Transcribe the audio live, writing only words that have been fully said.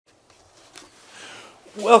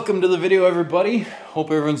Welcome to the video, everybody.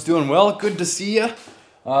 Hope everyone's doing well. Good to see you.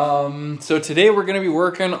 So today we're going to be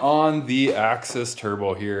working on the Axys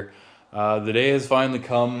turbo here. The day has finally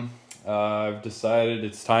come. I've decided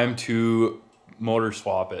it's time to motor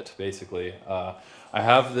swap it, basically. I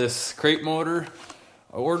have this crate motor.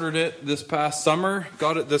 I ordered it this past summer,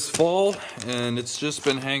 got it this fall, and it's just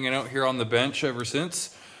been hanging out here on the bench ever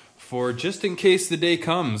since, for just in case the day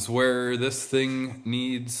comes where this thing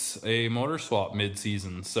needs a motor swap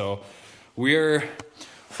mid-season. So we're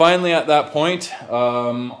finally at that point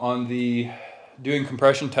on the doing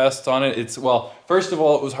compression tests on it. Well, first of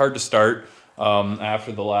all, it was hard to start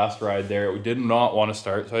after the last ride there. It did not want to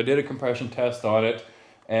start, so I did a compression test on it,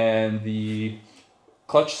 and the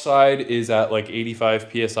clutch side is at like 85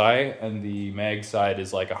 psi and the mag side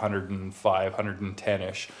is like 105,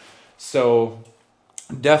 110-ish. So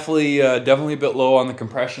definitely a bit low on the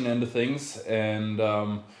compression end of things, and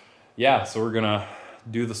yeah, so we're gonna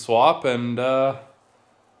do the swap, and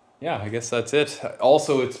yeah, I guess that's it.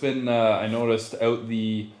 Also, it's been I noticed out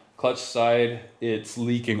the clutch side, it's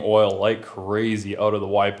leaking oil like crazy out of the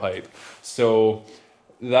Y pipe. So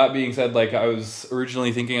that being said, like, I was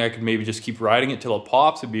originally thinking I could maybe just keep riding it till it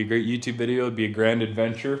pops. It'd be a great YouTube video, it'd be a grand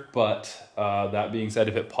adventure, but that being said,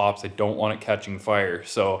 if it pops, I don't want it catching fire.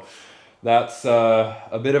 So that's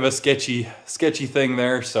a bit of a sketchy thing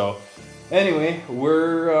there. So anyway,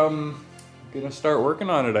 we're gonna start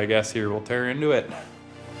working on it, I guess. Here, we'll tear into it.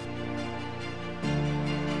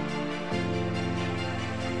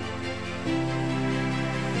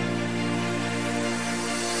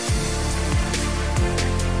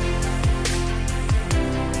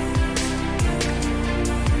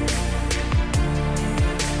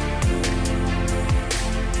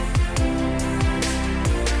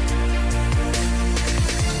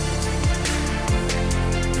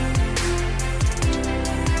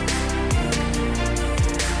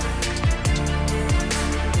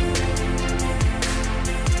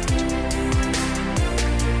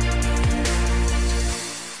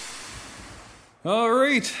 All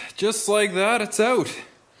right, just like that, it's out.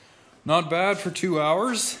 Not bad for 2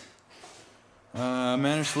 hours.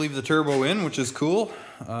 Managed to leave the turbo in, which is cool.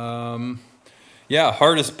 Yeah,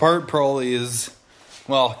 hardest part probably is,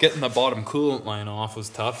 well, getting the bottom coolant line off was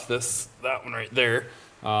tough. That one right there.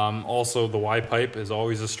 Also, the Y pipe is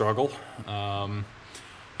always a struggle.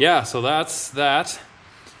 Yeah, so that's that.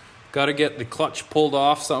 Got to get the clutch pulled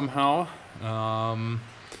off somehow.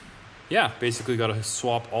 Yeah, basically got to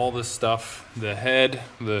swap all this stuff, the head,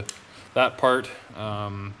 that part,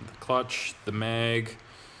 the clutch, the mag,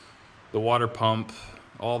 the water pump,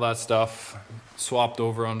 all that stuff swapped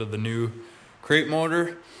over onto the new crate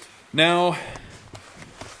motor. Now,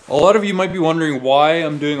 a lot of you might be wondering why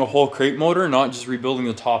I'm doing a whole crate motor, not just rebuilding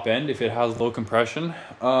the top end if it has low compression.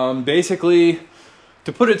 Basically,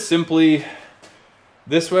 to put it simply,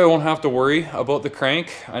 this way I won't have to worry about the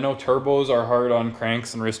crank. I know turbos are hard on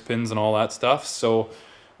cranks and wrist pins and all that stuff, so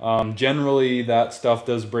generally that stuff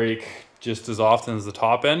does break just as often as the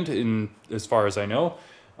top end, as far as I know.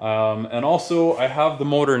 And also I have the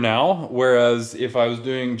motor now, whereas if I was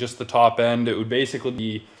doing just the top end, it would basically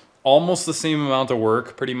be almost the same amount of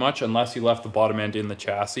work pretty much, unless you left the bottom end in the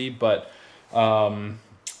chassis. But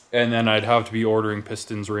and then I'd have to be ordering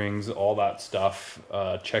pistons, rings, all that stuff,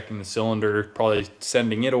 checking the cylinder, probably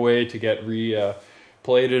sending it away to get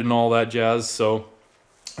plated and all that jazz. So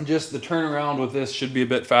just the turnaround with this should be a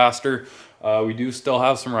bit faster. We do still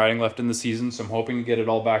have some riding left in the season, so I'm hoping to get it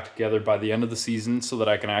all back together by the end of the season so that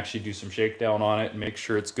I can actually do some shakedown on it and make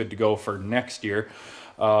sure it's good to go for next year.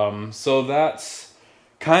 So that's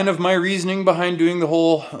kind of my reasoning behind doing a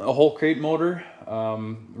whole crate motor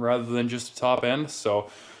rather than just a top end. So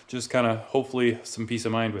just kind of hopefully some peace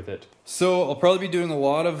of mind with it. So I'll probably be doing a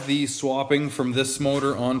lot of the swapping from this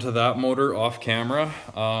motor onto that motor off camera.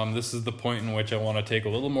 This is the point in which I want to take a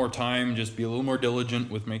little more time, just be a little more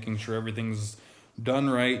diligent with making sure everything's done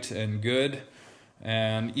right and good.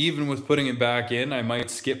 And even with putting it back in, I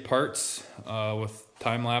might skip parts with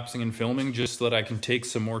time-lapsing and filming just so that I can take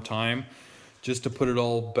some more time just to put it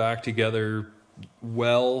all back together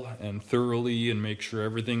well and thoroughly and make sure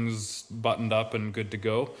everything's buttoned up and good to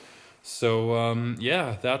go. So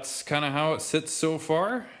yeah, that's kind of how it sits so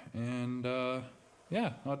far, and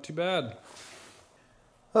yeah, not too bad.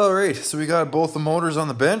 All right, so we got both the motors on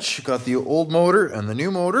the bench. Got the old motor and the new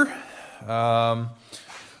motor.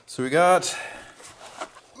 So we got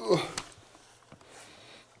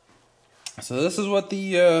So this is what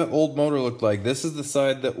the old motor looked like. This is the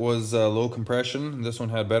side that was low compression. This one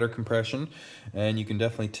had better compression, and you can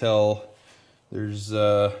definitely tell there's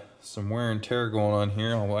some wear and tear going on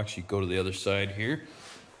here. I'll actually go to the other side here.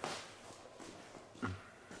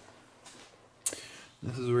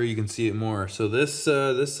 This is where you can see it more. So this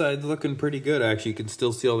side's looking pretty good actually. You can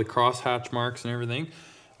still see all the crosshatch marks and everything.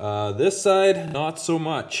 This side, not so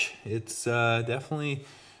much. It's definitely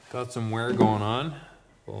got some wear going on.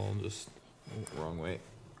 Well, just wrong way.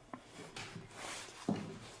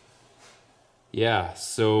 Yeah,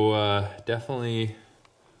 so definitely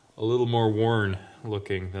a little more worn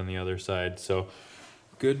looking than the other side. So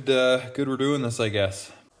good, good we're doing this, I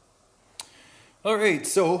guess. All right,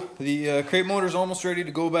 so the crate motor's almost ready to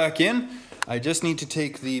go back in. I just need to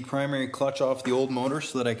take the primary clutch off the old motor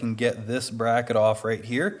so that I can get this bracket off right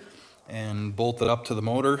here and bolt it up to the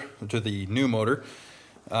motor, to the new motor.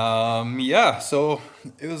 Yeah, so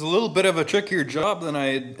it was a little bit of a trickier job than I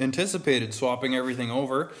had anticipated, swapping everything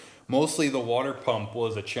over. Mostly the water pump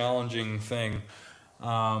was a challenging thing.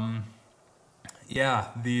 Yeah,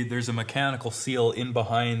 there's a mechanical seal in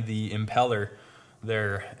behind the impeller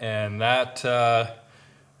there, and that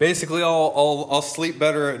basically I'll sleep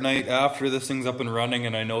better at night after this thing's up and running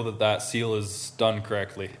and I know that that seal is done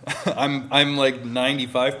correctly. I'm like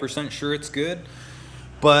 95% sure it's good,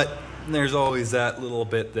 but there's always that little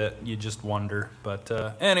bit that you just wonder. But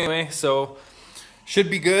anyway, so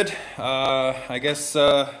should be good. I guess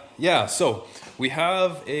yeah, so we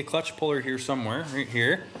have a clutch puller here somewhere, right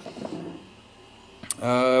here.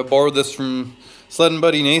 Borrowed this from Sledding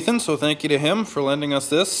Buddy Nathan, so thank you to him for lending us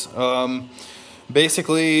this.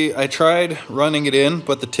 Basically, I tried running it in,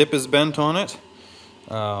 but the tip is bent on it.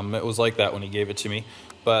 It was like that when he gave it to me.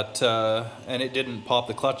 But, and it didn't pop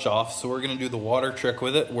the clutch off, so we're going to do the water trick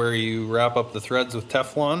with it, where you wrap up the threads with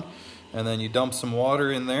Teflon, and then you dump some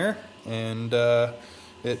water in there, and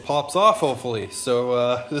it pops off, hopefully.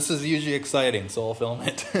 So this is usually exciting, so I'll film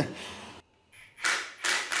it.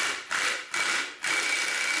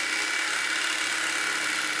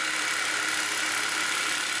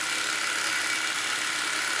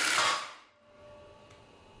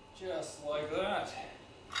 Just like that.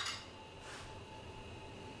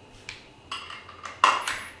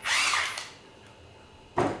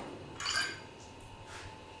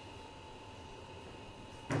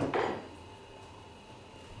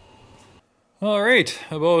 All right,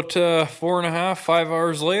 about 4.5, 5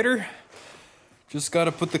 hours later, just got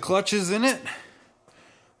to put the clutches in it.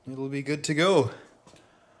 It'll be good to go.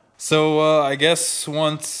 So I guess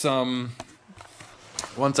once I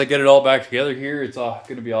get it all back together here, it's going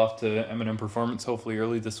to be off to M&M Performance hopefully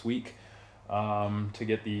early this week to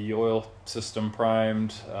get the oil system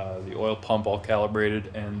primed, the oil pump all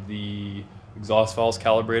calibrated, and the exhaust valves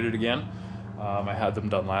calibrated again. I had them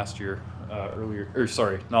done last year, earlier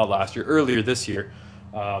this year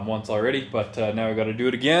once already, but now I've got to do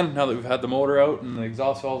it again now that we've had the motor out and the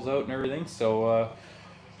exhaust valves out and everything. So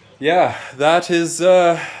yeah, that's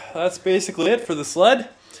basically it for the sled.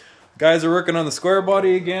 Guys are working on the square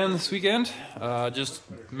body again this weekend, just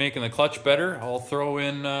making the clutch better. I'll throw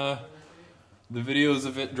in the videos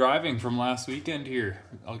of it driving from last weekend here.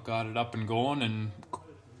 I got it up and going and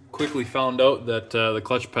quickly found out that the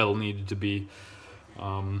clutch pedal needed to be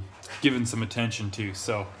given some attention to.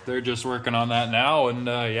 So they're just working on that now, and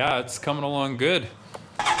yeah, it's coming along good.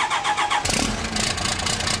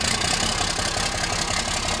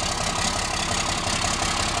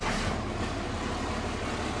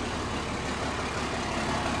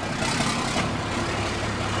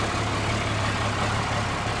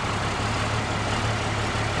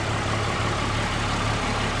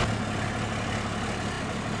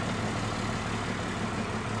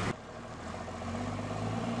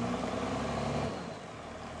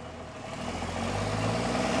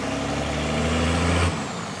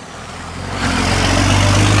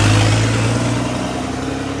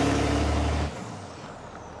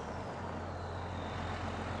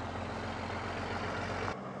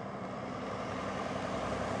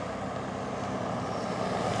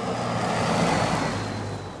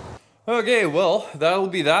 Okay, well, that'll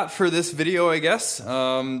be that for this video, I guess.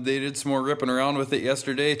 They did some more ripping around with it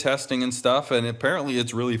yesterday, testing and stuff, and apparently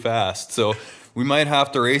it's really fast. So we might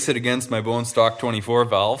have to race it against my bone stock 24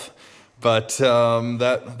 valve, but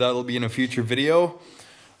that'll be in a future video.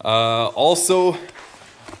 Also,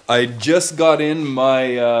 I just got in my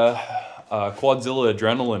Quadzilla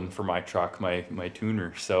Adrenaline for my truck, my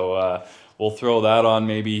tuner. So we'll throw that on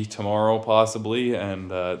maybe tomorrow possibly,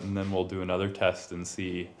 and then we'll do another test and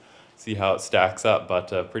see how it stacks up.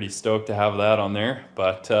 But pretty stoked to have that on there.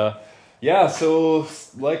 But yeah, so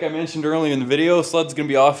like I mentioned earlier in the video, sled's gonna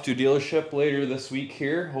be off to dealership later this week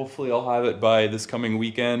here. Hopefully I'll have it by this coming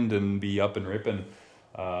weekend and be up and ripping.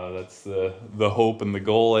 That's the hope and the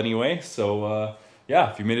goal anyway. So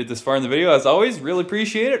yeah, if you made it this far in the video, as always, really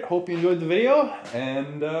appreciate it. Hope you enjoyed the video,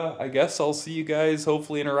 and I guess I'll see you guys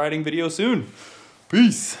hopefully in a riding video soon.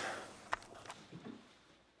 Peace.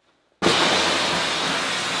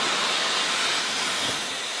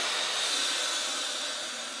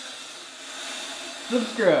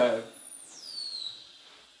 Subscribe.